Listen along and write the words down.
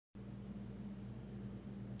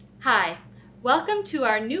Hi, welcome to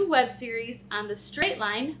our new web series on the straight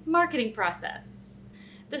line marketing process.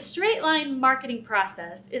 The straight line marketing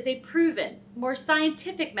process is a proven, more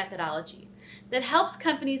scientific methodology that helps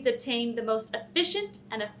companies obtain the most efficient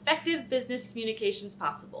and effective business communications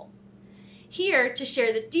possible. Here to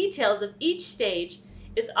share the details of each stage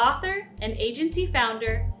is author and agency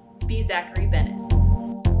founder B. Zachary Bennett.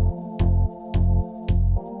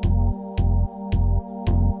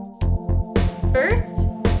 First,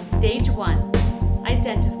 Stage 1,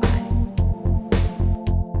 Identify.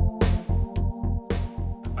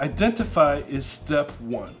 Identify is step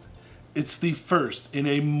 1. It's the first in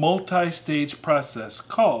a multi-stage process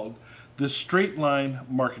called the straight line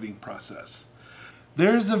marketing process.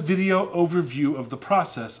 There's a video overview of the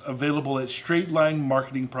process available at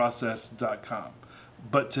straightlinemarketingprocess.com.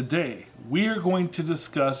 But today, we are going to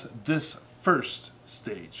discuss this first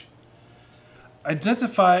stage.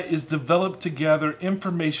 Identify is developed to gather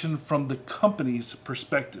information from the company's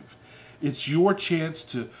perspective. It's your chance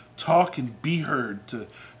to talk and be heard, to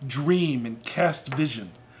dream and cast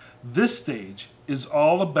vision. This stage is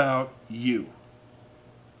all about you.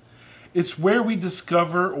 It's where we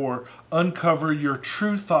discover or uncover your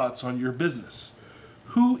true thoughts on your business.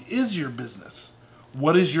 Who is your business?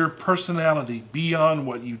 What is your personality beyond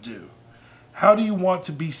what you do? How do you want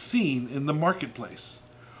to be seen in the marketplace?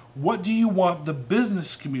 What do you want the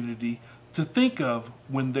business community to think of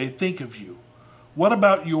when they think of you? What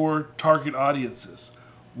about your target audiences?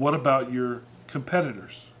 What about your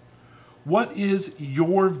competitors? What is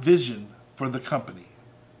your vision for the company?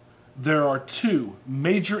 There are two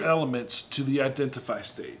major elements to the Identify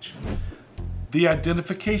stage. The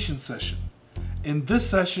identification session. In this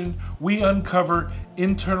session, we uncover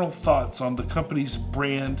internal thoughts on the company's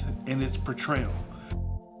brand and its portrayal.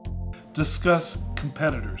 Discuss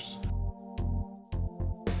competitors.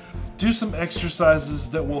 Do some exercises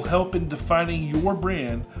that will help in defining your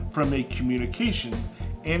brand from a communication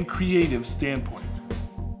and creative standpoint.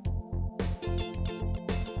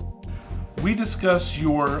 We discuss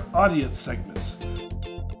your audience segments,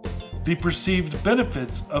 the perceived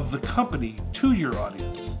benefits of the company to your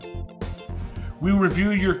audience. We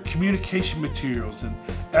review your communication materials and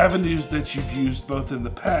avenues that you've used both in the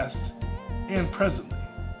past and presently.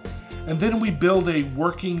 And then we build a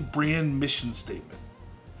working brand mission statement.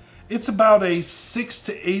 It's about a 6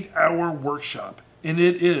 to 8 hour workshop, and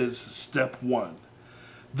it is step 1.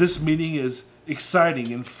 This meeting is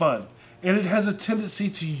exciting and fun, and it has a tendency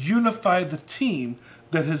to unify the team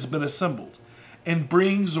that has been assembled and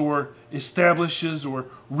brings or establishes or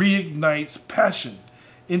reignites passion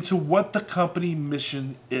into what the company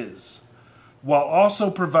mission is, while also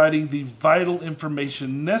providing the vital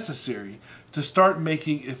information necessary to start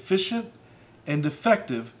making efficient and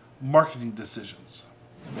effective marketing decisions.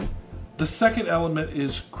 The second element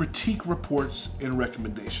is critique reports and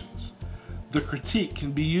recommendations. The critique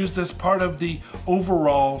can be used as part of the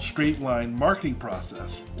overall straight line marketing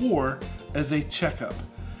process or as a checkup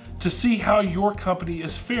to see how your company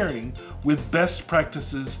is faring with best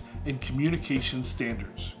practices and communication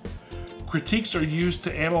standards. Critiques are used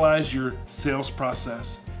to analyze your sales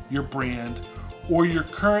process, your brand, or your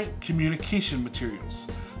current communication materials,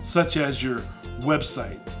 such as your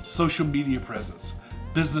website, social media presence,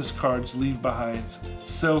 business cards, leave-behinds,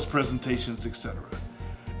 sales presentations, etc.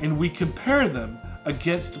 And we compare them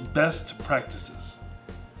against best practices.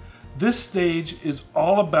 This stage is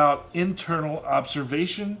all about internal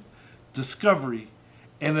observation, discovery,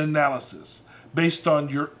 and analysis based on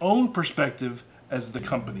your own perspective as the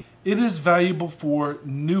company. It is valuable for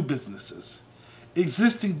new businesses,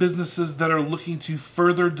 existing businesses that are looking to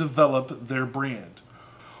further develop their brand,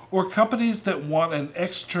 or companies that want an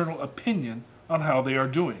external opinion on how they are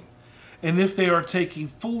doing, and if they are taking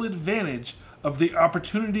full advantage of the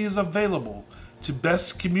opportunities available to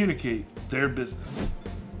best communicate their business.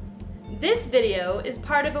 This video is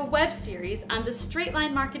part of a web series on the straight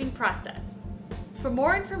line marketing process. For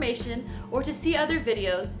more information or to see other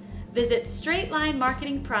videos, visit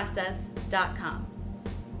straightlinemarketingprocess.com.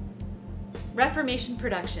 Reformation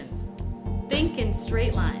Productions. Think in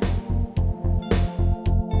straight lines.